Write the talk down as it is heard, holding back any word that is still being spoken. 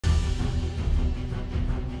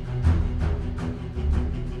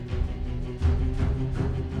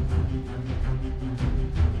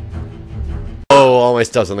my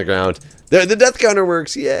stuff's on the ground. The death counter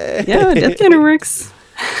works. Yay! Yeah, death counter works.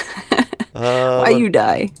 Why you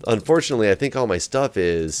die? Unfortunately, I think all my stuff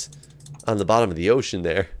is on the bottom of the ocean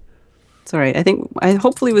there. It's all right.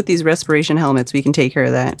 Hopefully with these respiration helmets, we can take care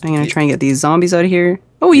of that. I'm going to try and get these zombies out of here.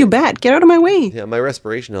 Oh, you bat. Get out of my way. Yeah, my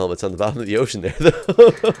respiration helmet's on the bottom of the ocean there,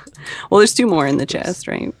 though. Well, there's 2 more in the chest,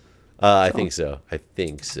 right? I think so. I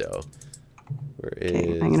think so.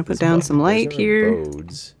 Okay, I'm going to put down some light here.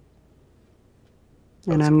 Bodes?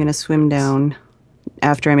 And I'm going to swim down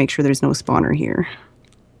after I make sure there's no spawner here.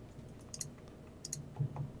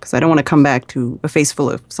 Because I don't want to come back to a face full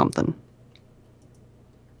of something.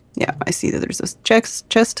 Yeah, I see that there's this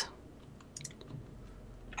chest.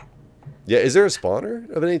 Yeah, is there a spawner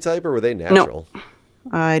of any type, or were they natural? No,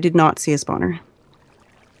 I did not see a spawner.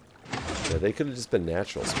 Yeah, they could have just been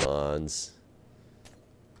natural spawns.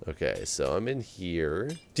 Okay, so I'm in here.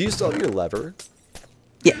 Do you still have your lever?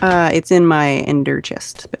 Yeah, it's in my ender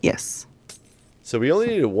chest, but yes. So we only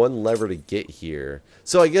needed 1 lever to get here.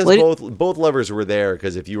 So I guess both levers were there,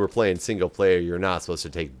 because if you were playing single player, you're not supposed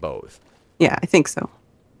to take both. Yeah, I think so.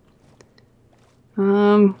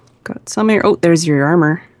 Got some here. Oh, there's your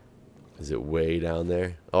armor. Is it way down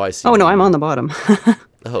there? Oh, I see. Oh, no, I'm on the bottom.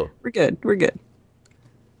 Oh. We're good. We're good.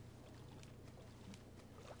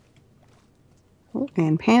 Oh,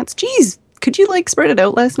 and pants. Jeez, could you, like, spread it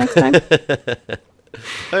out less next time?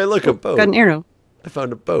 Hey, look, a boat. Got an arrow. I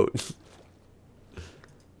found a boat.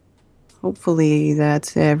 Hopefully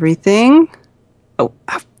that's everything. Oh,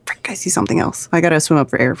 frick, I see something else. I gotta swim up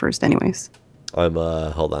for air first anyways.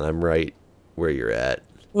 Hold on, I'm right where you're at.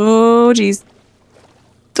 Oh, jeez.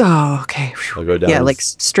 Oh, okay. I'll go down. Yeah, like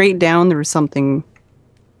straight down, there was something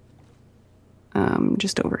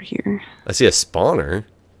just over here. I see a spawner.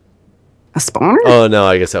 A spawner? Oh, no,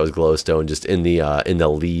 I guess that was glowstone, just in the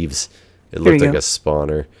leaves. It looked like a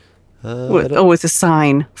spawner. Oh, it's a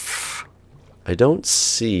sign. I don't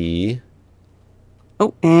see...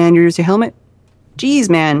 Oh, and here's your helmet. Jeez,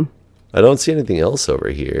 man. I don't see anything else over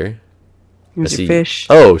here. Here's your fish.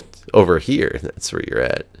 Oh, over here. That's where you're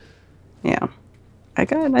at. Yeah.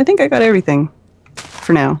 I think I got everything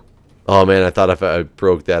for now. Oh, man, I thought if I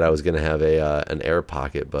broke that, I was going to have an air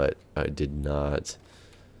pocket, but I did not.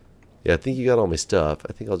 Yeah, I think you got all my stuff.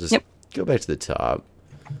 I think I'll just go back to the top.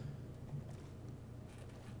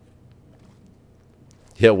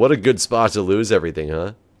 Yeah, what a good spot to lose everything,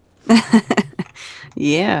 huh?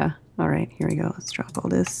 Yeah. All right, here we go. Let's drop all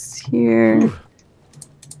this here. Ooh.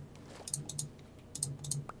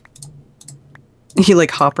 You like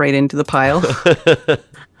hop right into the pile.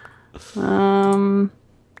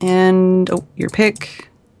 And oh, your pick.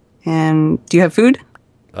 And do you have food?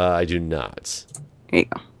 I do not. There you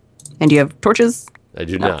go. And do you have torches? I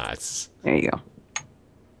do not. There you go.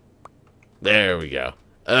 There we go.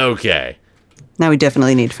 Okay. Now we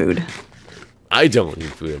definitely need food. I don't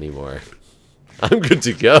need food anymore. I'm good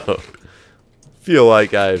to go. Feel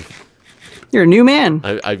like You're a new man.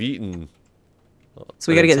 I've eaten.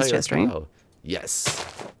 So we gotta get this chest, right? Oh, yes.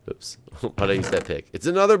 Oops. Why'd I use that pick? It's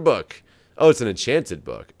another book. Oh, it's an enchanted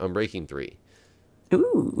book. Unbreaking 3.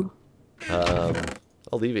 Ooh. I'll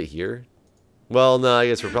leave it here. Well, no, I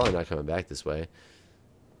guess we're probably not coming back this way.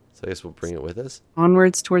 So I guess we'll bring it with us.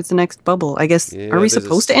 Onwards towards the next bubble. I guess, are we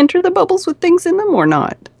supposed to enter the bubbles with things in them or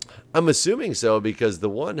not? I'm assuming so, because the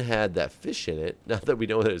one had that fish in it. Not that we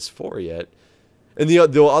know what it's for yet. And the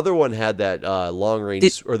other one had that long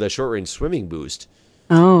range or the short range swimming boost.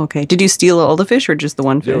 Oh, okay. Did you steal all the fish or just the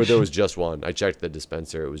one fish? There was just one. I checked the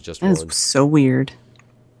dispenser. It was just one. That's so weird.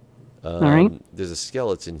 All right. There's a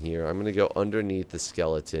skeleton here. I'm going to go underneath the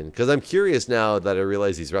skeleton. Because I'm curious now that I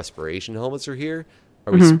realize these respiration helmets are here.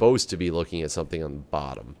 Are we supposed to be looking at something on the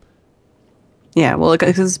bottom? Yeah, well,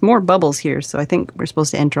 there's more bubbles here, so I think we're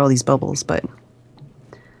supposed to enter all these bubbles, but...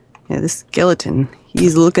 Yeah, this skeleton,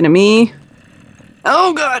 he's looking at me.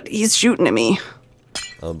 Oh, God, he's shooting at me.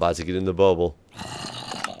 I'm about to get in the bubble.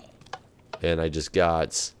 And I just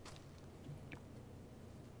got...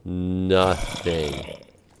 nothing.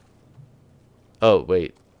 Oh,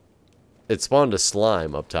 wait. It spawned a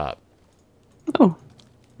slime up top. Oh,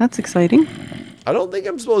 that's exciting. I don't think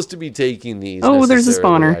I'm supposed to be taking these. Oh, there's a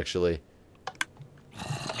spawner. Actually.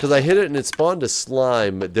 Because I hit it and it spawned a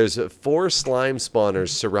slime. There's 4 slime spawners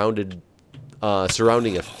surrounding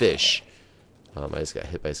a fish. I just got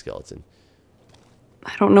hit by a skeleton.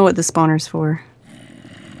 I don't know what the spawner's for.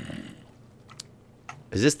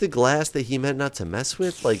 Is this the glass that he meant not to mess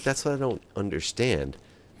with? Like, that's what I don't understand.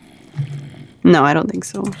 No, I don't think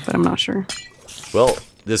so, but I'm not sure. Well,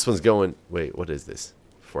 this one's going... Wait, what is this?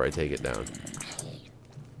 Before I take it down.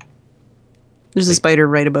 There's a spider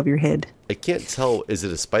right above your head. I can't tell. Is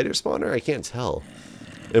it a spider spawner? I can't tell.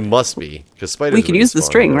 It must be, because spiders. We could use the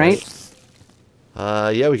string, right?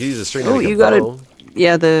 Yeah, we could use the string. Oh, to make you a got bow. it.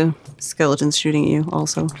 Yeah, the skeleton's shooting at you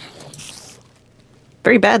also.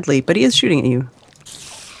 Very badly, but he is shooting at you.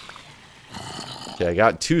 Okay, I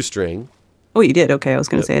got 2 string. Oh, you did? Okay, I was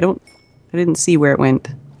going to say, I didn't see where it went.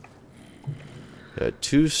 Got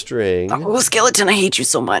 2 string. Oh, skeleton, I hate you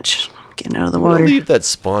so much. Getting out of the I'm gonna water. leave that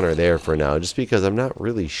spawner there for now, just because I'm not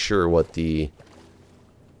really sure what the...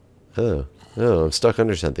 Oh, I'm stuck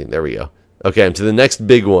under something. There we go. Okay, I'm to the next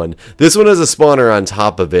big one. This one has a spawner on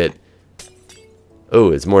top of it.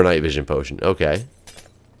 Oh, it's more night vision potion. Okay.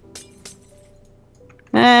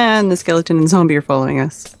 And the skeleton and zombie are following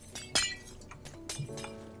us.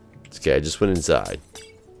 Okay, I just went inside.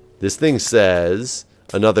 This thing says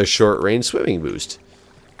another short range swimming boost.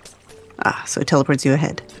 Ah, so it teleports you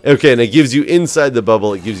ahead. Okay, and it gives you inside the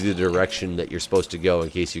bubble, it gives you the direction that you're supposed to go in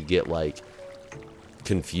case you get, like,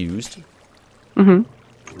 confused.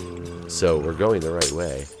 Mm-hmm. So we're going the right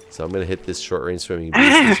way. So I'm going to hit this short range swimming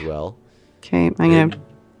boost as well. Okay, I'm going to...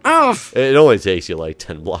 Oh! It only takes you like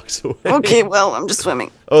 10 blocks away. Okay, well, I'm just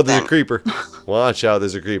swimming. Oh, there's a creeper. Watch out,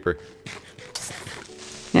 there's a creeper.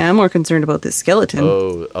 Yeah, I'm more concerned about this skeleton.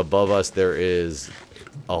 Oh, above us there is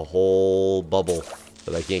a whole bubble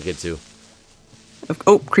that I can't get to.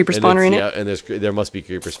 Oh, creeper spawner in it. Yeah, and there must be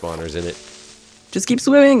creeper spawners in it. Just keep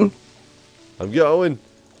swimming. I'm going.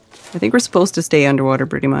 I think we're supposed to stay underwater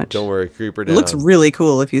pretty much. Don't worry, creeper It down. looks really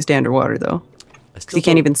cool if you stay underwater, though. Because you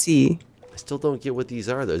can't even see. I still don't get what these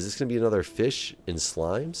are, though. Is this going to be another fish in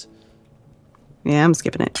slimes? Yeah, I'm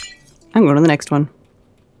skipping it. I'm going to the next one.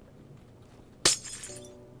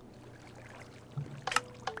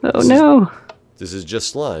 Oh, no. This is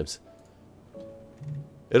just slimes.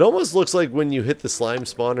 It almost looks like when you hit the slime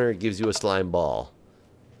spawner, it gives you a slime ball.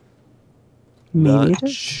 Maybe Not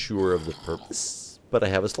sure of the purpose, but I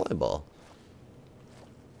have a slime ball.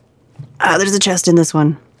 Ah, there's a chest in this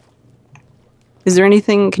one. Is there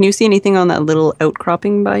anything... Can you see anything on that little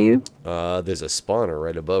outcropping by you? There's a spawner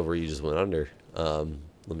right above where you just went under. Let me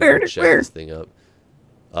Where? check this thing up.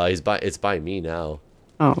 It's by me now.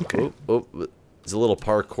 Oh, okay. Oh, there's a little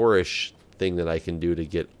parkourish thing that I can do to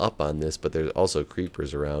get up on this, but there's also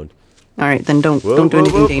creepers around. All right, then don't do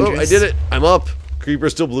anything dangerous. I did it. I'm up. Creeper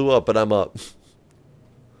still blew up, but I'm up.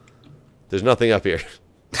 There's nothing up here,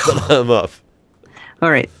 but I'm up. All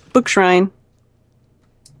right, book shrine.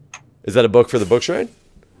 Is that a book for the book shrine?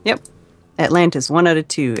 Yep. Atlantis, 1 out of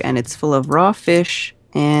 2, and it's full of raw fish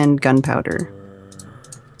and gunpowder.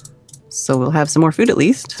 So we'll have some more food at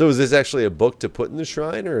least. So is this actually a book to put in the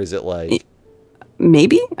shrine, or is it like...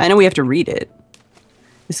 Maybe? I know we have to read it.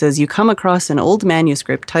 It says, you come across an old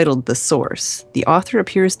manuscript titled The Source. The author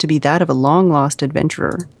appears to be that of a long-lost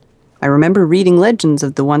adventurer. I remember reading legends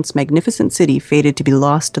of the once magnificent city fated to be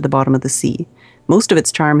lost to the bottom of the sea. Most of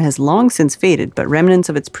its charm has long since faded, but remnants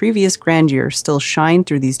of its previous grandeur still shine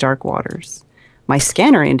through these dark waters. My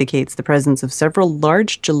scanner indicates the presence of several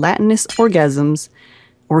large gelatinous organisms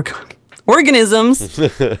floating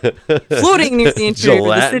near the interior of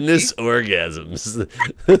the city. Gelatinous orgasms.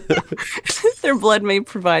 Their blood may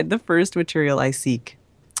provide the first material I seek.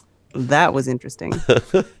 That was interesting.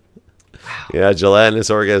 Yeah, gelatinous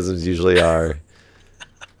orgasms usually are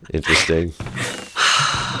interesting.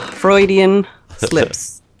 Freudian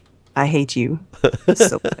slips. I hate you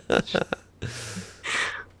so much.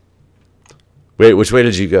 Wait, which way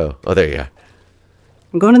did you go? Oh, there you are.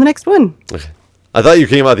 I'm going to the next one. Okay. I thought you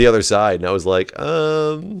came out the other side, and I was like,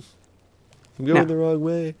 I'm going the wrong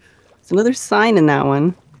way. There's another sign in that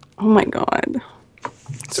one. Oh my god.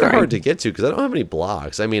 It's so hard to get to because I don't have any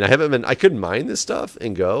blocks. I mean, I could mine this stuff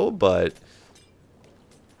and go, but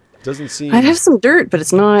it doesn't seem... I have some dirt, but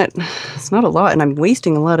it's not a lot, and I'm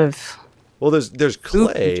wasting a lot of... Well, there's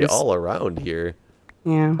clay all around here.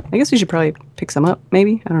 Yeah, I guess we should probably pick some up,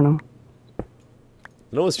 maybe? I don't know.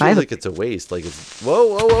 It almost feels like it's a waste. Like it's...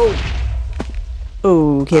 Whoa, whoa,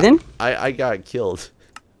 whoa! Okay, then. I got killed.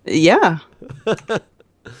 Yeah.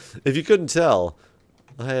 If you couldn't tell,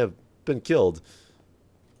 I have been killed.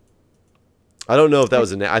 I don't know if that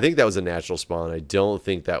was I think that was a natural spawn. I don't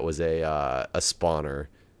think that was a spawner.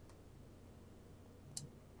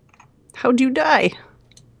 How'd you die?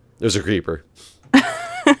 There's a creeper.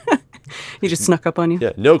 He just snuck up on you?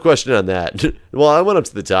 Yeah, no question on that. Well, I went up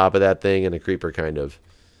to the top of that thing, and a creeper kind of...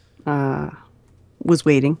 was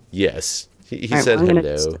waiting. Yes. He right, said well,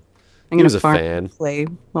 hello. He was a fan. Play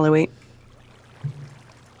while I wait.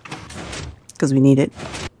 Because we need it.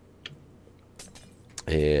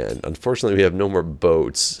 And unfortunately, we have no more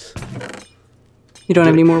boats. You don't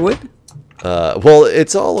have any more wood? Well,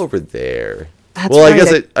 it's all over there. That's well, right. I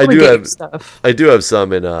guess I do have stuff. I do have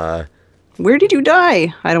some in Where did you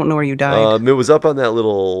die? I don't know where you died. It was up on that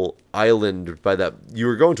little island by that. You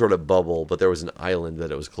were going toward a bubble, but there was an island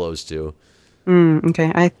that it was close to.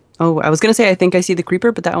 Okay. I was gonna say I think I see the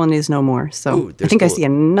creeper, but that one is no more. So Ooh, I think I see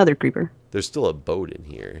another creeper. There's still a boat in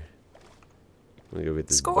here. Let me go get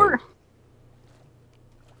this Score. boat.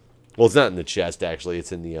 Well, it's not in the chest actually.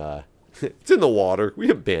 It's in the it's in the water. We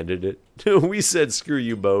abandoned it. We said, "Screw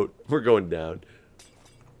you, boat. We're going down."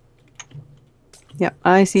 Yeah,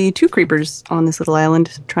 I see 2 creepers on this little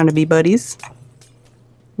island trying to be buddies.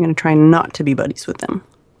 I'm gonna try not to be buddies with them.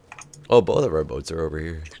 Oh, both of our boats are over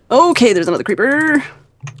here. Okay, there's another creeper.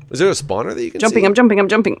 Is there a spawner that you can Jumping, see? I'm jumping, I'm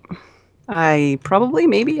jumping.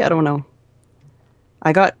 Maybe, I don't know.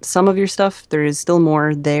 I got some of your stuff. There is still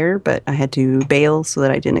more there, but I had to bail so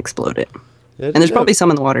that I didn't explode it. And there's probably some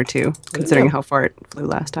in the water too, considering how far it flew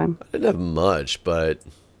last time. I didn't have much, but...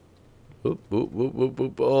 Oop, oop, oop, oop,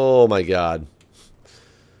 oop. Oh my god.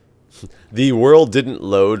 The world didn't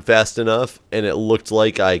load fast enough, and it looked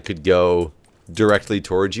like I could go directly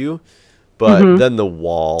towards you, but then the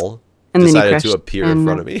wall decided to appear in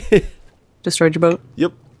front of me. Destroyed your boat?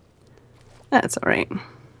 Yep. That's alright.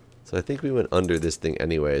 So I think we went under this thing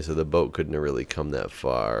anyway, so the boat couldn't have really come that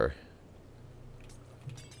far.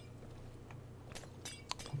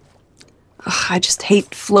 Ugh, I just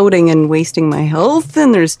hate floating and wasting my health,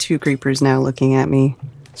 and there's 2 creepers now looking at me.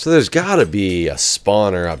 So there's gotta be a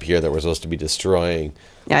spawner up here that we're supposed to be destroying.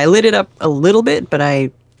 Yeah, I lit it up a little bit, but I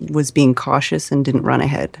was being cautious and didn't run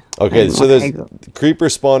ahead. Okay, so there's creeper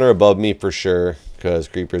spawner above me for sure, because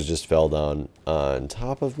creepers just fell down on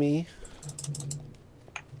top of me.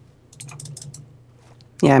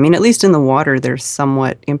 Yeah, I mean, at least in the water, they're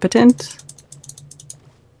somewhat impotent.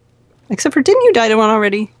 Except for, didn't you die to one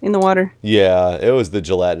already in the water? Yeah, it was the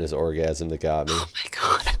gelatinous orgasm that got me. Oh my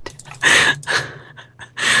god.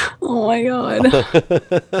 Oh my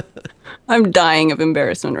god. I'm dying of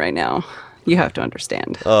embarrassment right now. You have to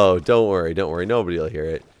understand. Oh, don't worry, don't worry. Nobody will hear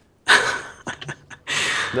it.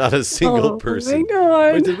 Not a single person. Oh my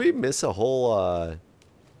god. Wait, did we miss a whole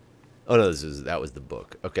Oh no, that was the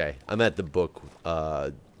book. Okay, I'm at the book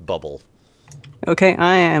bubble. Okay,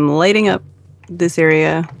 I am lighting up this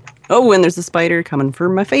area. Oh, and there's a spider coming for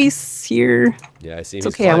my face here. Yeah, I see him.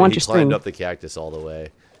 It's okay, I want your string. He climbed string. up the cactus all the way.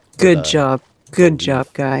 Good job. Good job,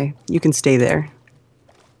 guy. You can stay there.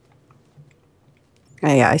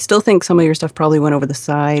 Yeah, I still think some of your stuff probably went over the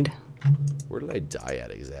side. Where did I die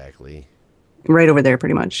at exactly? Right over there,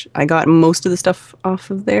 pretty much. I got most of the stuff off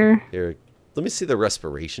of there. Here, let me see the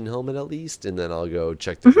respiration helmet at least, and then I'll go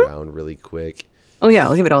check the ground really quick. Oh yeah,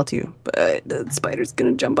 I'll give it all to you. But the spider's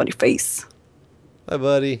gonna jump on your face. Hi,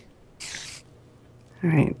 buddy. All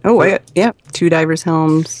right. Oh, I got, yeah, 2 diver's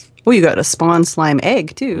helms. Oh, you got a spawn slime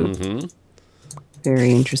egg, too. Mm-hmm.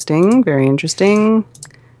 Very interesting. Very interesting.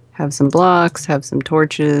 Have some blocks. Have some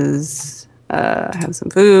torches. Have some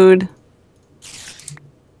food.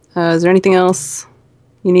 Is there anything else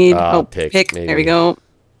you need? Oh, pick. Maybe. There we go.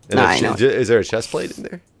 Nah, I know. Is there a chest plate in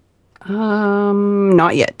there?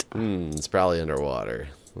 Not yet. It's probably underwater.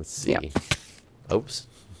 Let's see. Yep. Oops.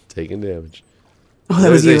 Taking damage. Oh, that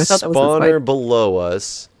was you. I thought There's a that was the spawner below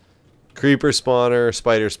us. Creeper spawner,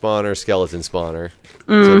 spider spawner, skeleton spawner.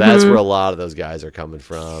 Mm-hmm. So that's where a lot of those guys are coming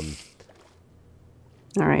from.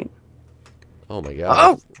 All right. Oh my god.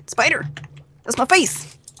 Oh, spider. That's my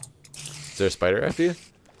face. Is there a spider after you?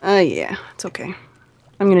 Yeah, it's okay.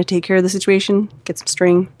 I'm gonna take care of the situation. Get some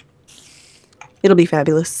string. It'll be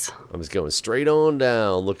fabulous. I'm just going straight on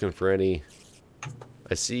down, looking for any...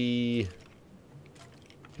 I see...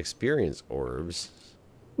 experience orbs.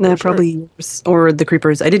 Nah, probably or the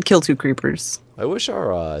creepers. I did kill 2 creepers. I wish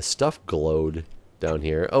our stuff glowed down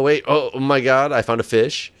here. Oh wait, oh my god, I found a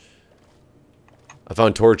fish. I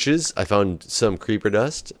found torches. I found some creeper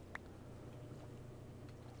dust.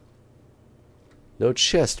 No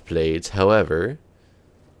chest plates, however.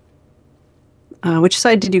 Which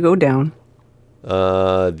side did you go down?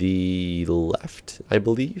 The left, I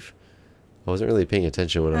believe. I wasn't really paying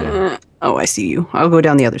attention when I... Oh, I see you. I'll go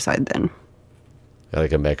down the other side then. Gotta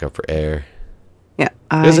come back up for air. Yeah.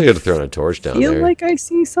 I guess I could have thrown a torch down there. Feel like I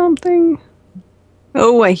see something.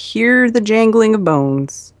 Oh, I hear the jangling of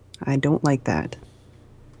bones. I don't like that.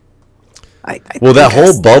 Well, that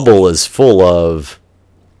whole bubble is full of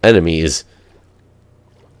enemies.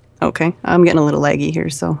 Okay, I'm getting a little laggy here,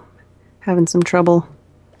 so having some trouble.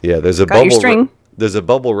 Yeah, there's a Got bubble. your string. There's a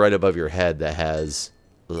bubble right above your head that has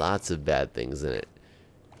lots of bad things in it.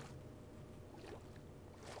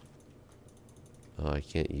 Oh, I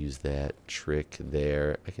can't use that trick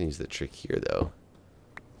there. I can use the trick here, though.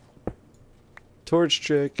 Torch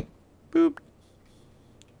trick. Boop.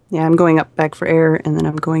 Yeah, I'm going up back for air, and then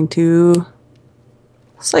I'm going to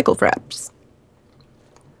cycle fraps.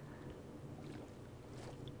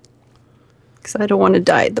 Because I don't want to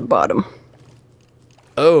die at the bottom.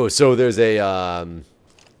 Oh, so there's a,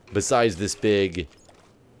 besides this big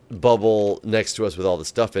bubble next to us with all the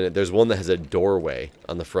stuff in it, there's one that has a doorway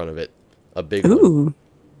on the front of it. A big one.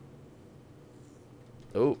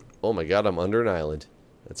 Ooh. Oh my god, I'm under an island.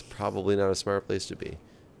 That's probably not a smart place to be.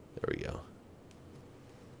 There we go.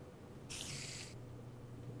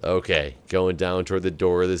 Okay, going down toward the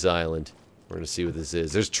door of this island. We're going to see what this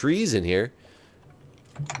is. There's trees in here.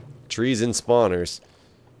 Trees and spawners.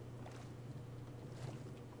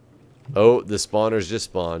 Oh, the spawners just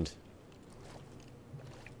spawned.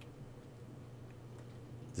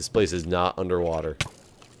 This place is not underwater.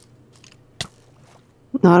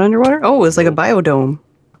 Not underwater? Oh, it's like a biodome.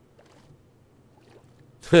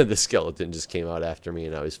 The skeleton just came out after me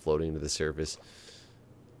and now he's floating to the surface.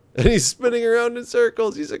 And he's spinning around in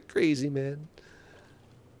circles. He's a crazy man.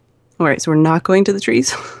 Alright, so we're not going to the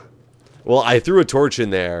trees? Well, I threw a torch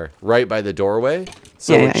in there right by the doorway.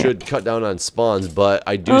 So it should cut down on spawns, but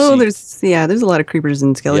I do see... there's a lot of creepers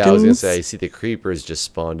and skeletons. Yeah, I was going to say, I see the creepers just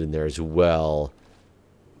spawned in there as well.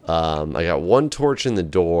 I got one torch in the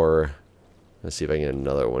door. Let's see if I can get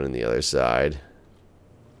another one in the other side.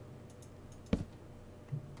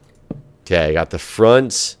 Okay, I got the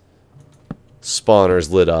front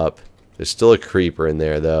spawners lit up. There's still a creeper in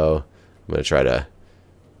there, though. I'm going to try to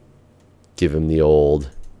give him the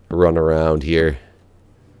old run around here.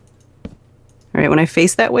 Alright, when I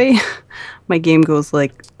face that way, my game goes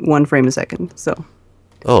like 1 frame a second, so...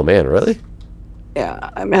 Oh, man, really?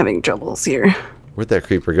 Yeah, I'm having troubles here. Where'd that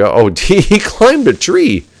creeper go? Oh, he climbed a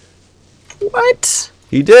tree. What?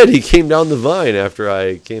 He did. He came down the vine after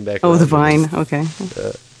I came back. Oh, the vine. Okay.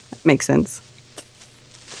 Makes sense.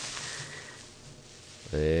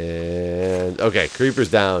 And, okay,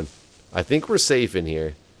 creeper's down. I think we're safe in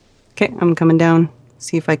here. Okay, I'm coming down.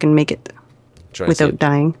 See if I can make it without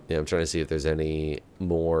dying. Yeah, I'm trying to see if there's any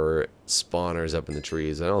more spawners up in the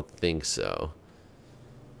trees. I don't think so.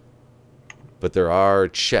 But there are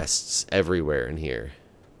chests everywhere in here.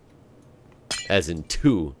 As in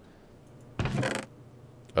 2.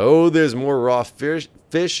 Oh, there's more raw fish,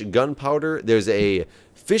 gunpowder. There's a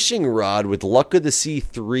fishing rod with Luck of the Sea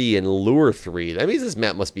 3 and Lure 3. That means this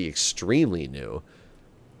map must be extremely new.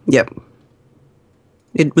 Yep.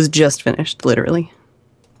 It was just finished, literally.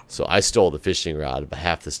 So I stole the fishing rod, but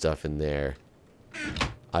half the stuff in there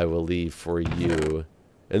I will leave for you.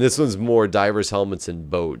 And this one's more divers' helmets and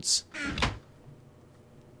boats.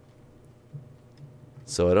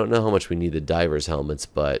 So I don't know how much we need the divers' helmets,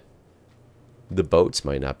 but the boats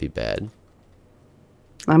might not be bad.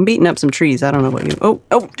 I'm beating up some trees. I don't know about you.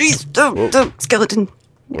 Oh, jeez. Oh, skeleton.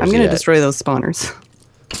 I'm going to destroy those spawners.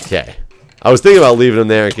 Okay. I was thinking about leaving them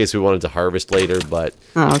there in case we wanted to harvest later, but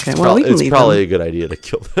oh, okay. Well, we can leave it's probably a good idea to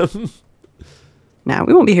kill them. Nah,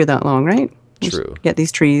 we won't be here that long, right? True. Just get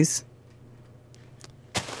these trees.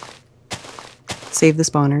 Save the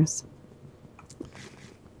spawners.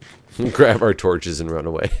 Grab our torches and run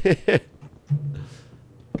away.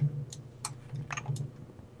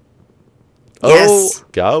 Yes. Oh,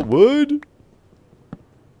 got wood.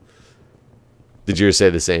 Did you say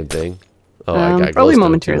the same thing? Oh, I got probably glowstone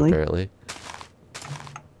momentarily. Too, apparently.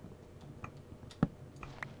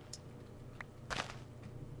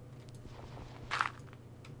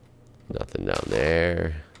 Nothing down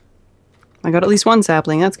there. I got at least 1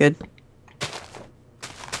 sapling. That's good.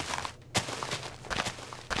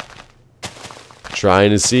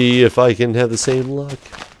 Trying to see if I can have the same luck.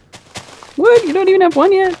 What? You don't even have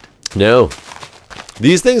 1 yet? No.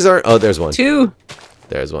 These things aren't... Oh, there's 1. 2.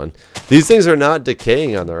 There's 1. These things are not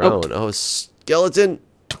decaying on their own. Oh, skeleton.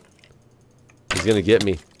 He's going to get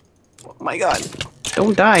me. Oh my god.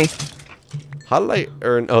 Don't die. How did I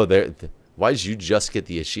earn... Oh, there... Why did you just get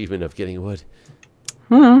the achievement of getting wood?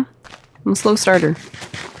 I'm a slow starter.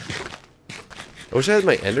 I wish I had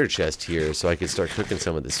my ender chest here so I could start cooking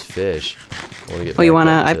some of this fish. Oh, you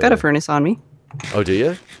wanna... I've got a furnace on me. Oh, do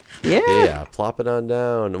you? Yeah. Yeah, plop it on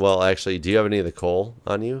down. Well, actually, do you have any of the coal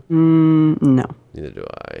on you? No. Neither do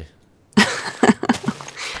I.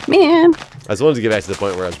 Man. I just wanted to get back to the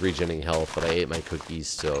point where I was regenerating health, but I ate my cookies,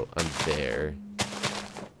 so I'm there.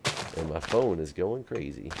 And my phone is going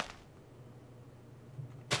crazy.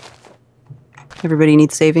 Everybody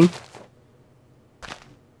needs saving.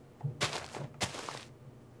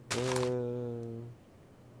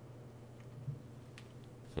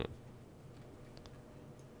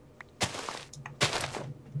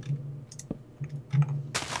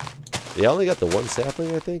 Yeah, I only got the 1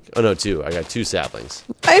 sapling, I think. Oh, no, 2. I got 2 saplings.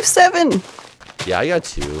 I have 7. Yeah, I got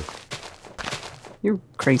 2. You're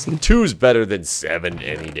crazy. 2's better than 7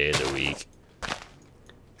 any day of the week.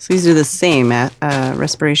 So these are the same at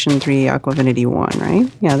Respiration 3, Aquavinity 1,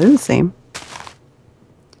 right? Yeah, they're the same.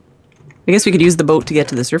 I guess we could use the boat to get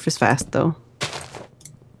to the surface fast, though.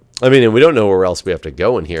 I mean, and we don't know where else we have to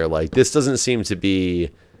go in here. Like, this doesn't seem to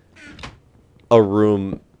be a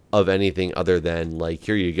room of anything other than, like,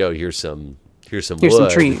 here you go, here's some wood. Here's some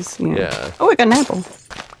trees. Yeah. Oh, I got an apple.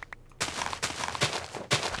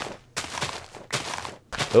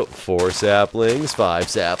 Oh, 4 saplings, 5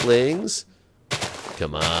 saplings.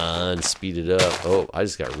 Come on, speed it up. Oh, I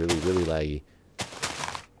just got really, really laggy.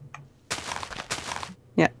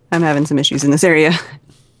 Yeah, I'm having some issues in this area.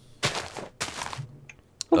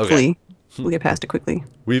 Hopefully, we'll get past it quickly.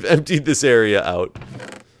 We've emptied this area out.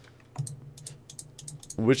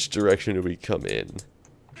 Which direction do we come in?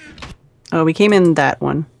 Oh, we came in that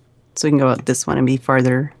one. So we can go out this one and be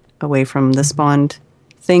farther away from the spawned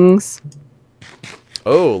things.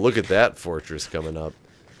 Oh, look at that fortress coming up.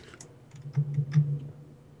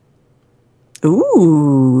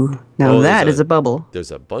 Ooh, now that is a bubble.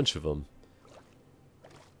 There's a bunch of them.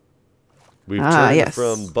 We've turned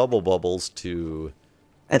from bubbles to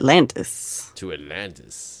Atlantis.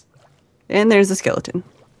 And there's a skeleton.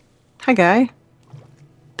 Hi, guy.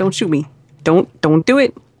 Don't shoot me. Don't do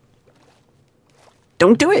it.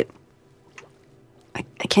 Don't do it. I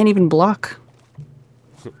can't even block.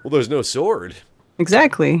 Well, there's no sword.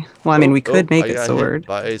 Exactly. Well, I mean, we could make a sword. Hit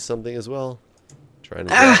by something as well. Trying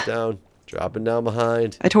to drop down. Dropping down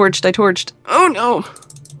behind. I torched. Oh, no.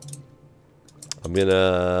 I'm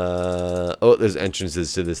gonna... Oh, there's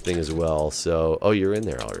entrances to this thing as well. So... Oh, you're in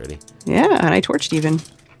there already. Yeah, and I torched even.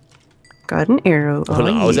 Got an arrow. Oh,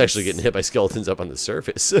 no, I was actually getting hit by skeletons up on the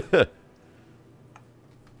surface.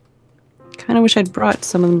 Kind of wish I'd brought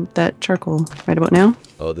some of that charcoal right about now.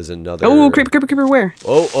 Oh, there's another... Oh, creeper, where?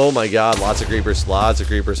 Oh my god, lots of creepers.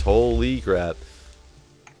 Holy crap.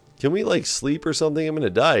 Can we, like, sleep or something? I'm gonna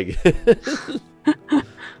die again.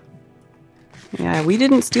 Yeah, we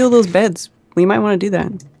didn't steal those beds. We might want to do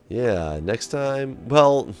that. Yeah, next time...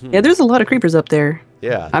 Well... Yeah, there's a lot of creepers up there.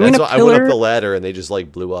 Yeah, I went up the ladder and they just,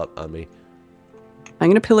 like, blew up on me. I'm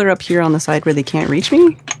gonna pillar up here on the side where they can't reach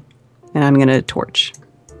me. And I'm gonna torch.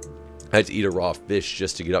 I had to eat a raw fish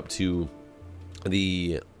just to get up to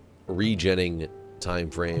the regenning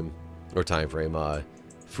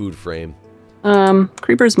food frame.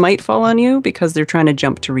 Creepers might fall on you because they're trying to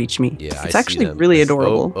jump to reach me. Yeah, it's actually really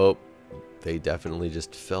adorable. Oh, they definitely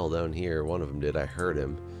just fell down here. One of them did. I heard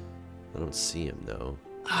him. I don't see him though.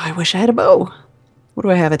 Oh, I wish I had a bow. What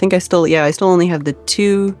do I have? I think I still only have the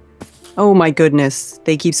 2. Oh my goodness,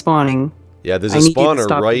 they keep spawning. Yeah, there's a spawner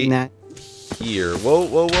right here.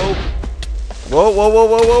 Whoa.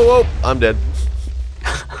 I'm dead.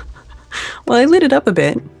 Well, I lit it up a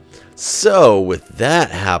bit. So, with that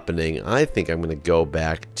happening, I think I'm going to go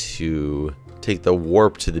back to take the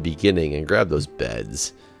warp to the beginning and grab those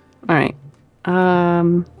beds. Alright.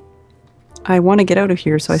 I want to get out of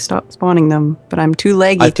here, so I stopped spawning them, but I'm too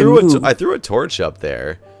laggy to move. I threw a torch up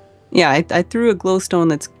there. Yeah, I threw a glowstone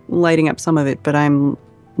that's lighting up some of it, but I'm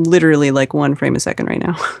literally like 1 frame a second right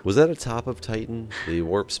now. Was that a top of Titan? The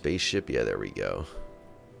warp spaceship? Yeah, there we go.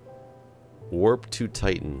 Warp to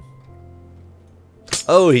Titan.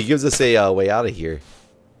 Oh, he gives us a way out of here.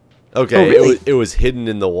 Okay, oh, really? it was hidden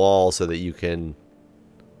in the wall so that you can...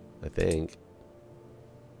 I think.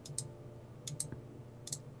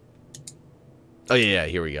 Oh, yeah,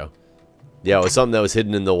 here we go. Yeah, it was something that was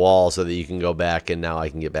hidden in the wall so that you can go back, and now I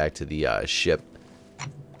can get back to the ship.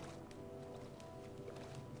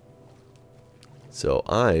 So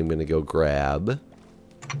I'm going to go grab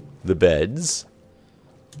the beds.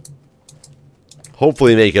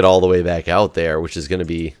 Hopefully make it all the way back out there, which is going to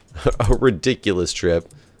be a ridiculous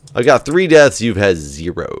trip. I've got 3 deaths, you've had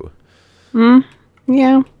 0.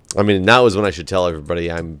 Yeah. I mean, that was when I should tell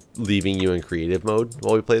everybody I'm leaving you in creative mode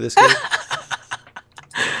while we play this game.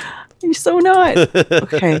 You're so not.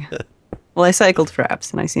 Okay. Well, I cycled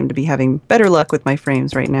fraps, and I seem to be having better luck with my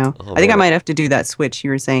frames right now. Oh, I think I might have to do that switch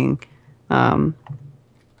you were saying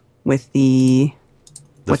with the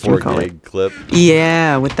 4 gig clip.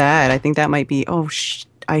 Yeah, with that. I think that might be... Oh,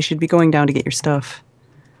 I should be going down to get your stuff.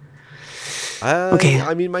 Okay.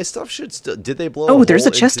 I mean, my stuff should still... Did they blow Oh, there's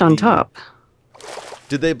a chest on top.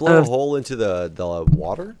 Did they blow a hole into the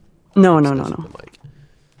water? No.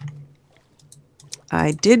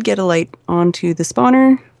 I did get a light onto the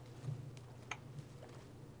spawner.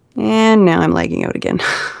 And now I'm lagging out again.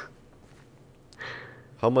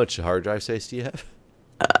 How much hard drive space do you have?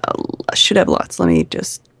 I should have lots. Let me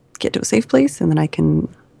just get to a safe place, and then I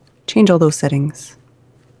can change all those settings.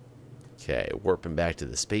 Okay, warping back to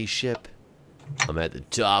the spaceship. I'm at the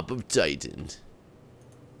top of Titan.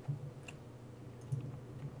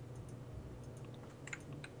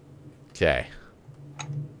 Okay.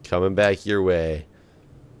 Coming back your way.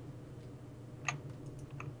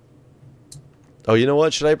 Oh, you know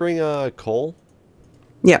what? Should I bring coal?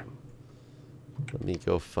 Yeah. Let me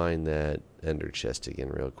go find that ender chest again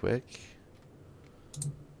real quick.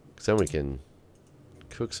 Because then we can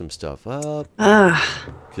cook some stuff up.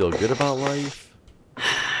 Feel good about life.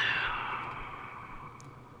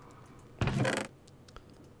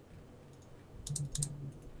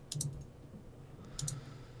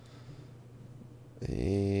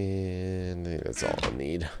 And I think that's all I'll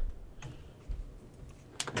need.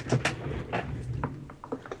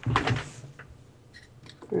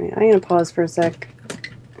 Alright, I'm gonna pause for a sec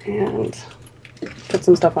and put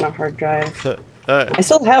some stuff on a hard drive. I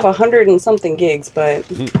still have 100 and something gigs, but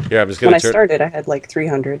Here, I'm just gonna when I started, I had like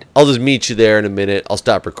 300. I'll just meet you there in a minute. I'll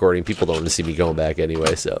stop recording. People don't want to see me going back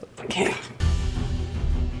anyway, so. Okay.